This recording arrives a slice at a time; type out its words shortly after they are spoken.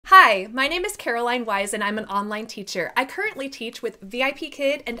Hi, my name is Caroline Wise and I'm an online teacher. I currently teach with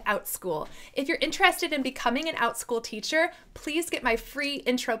VIPKid and Outschool. If you're interested in becoming an Outschool teacher, please get my free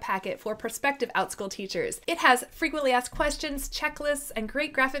intro packet for prospective Outschool teachers. It has frequently asked questions, checklists, and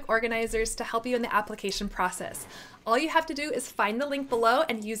great graphic organizers to help you in the application process. All you have to do is find the link below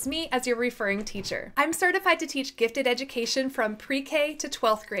and use me as your referring teacher. I'm certified to teach gifted education from pre-K to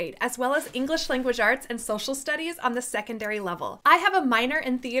 12th grade, as well as English language arts and social studies on the secondary level. I have a minor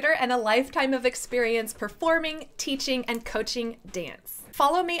in theater and a lifetime of experience performing, teaching, and coaching dance.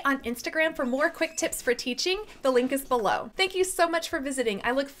 Follow me on Instagram for more quick tips for teaching. The link is below. Thank you so much for visiting.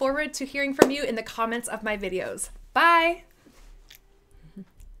 I look forward to hearing from you in the comments of my videos. Bye!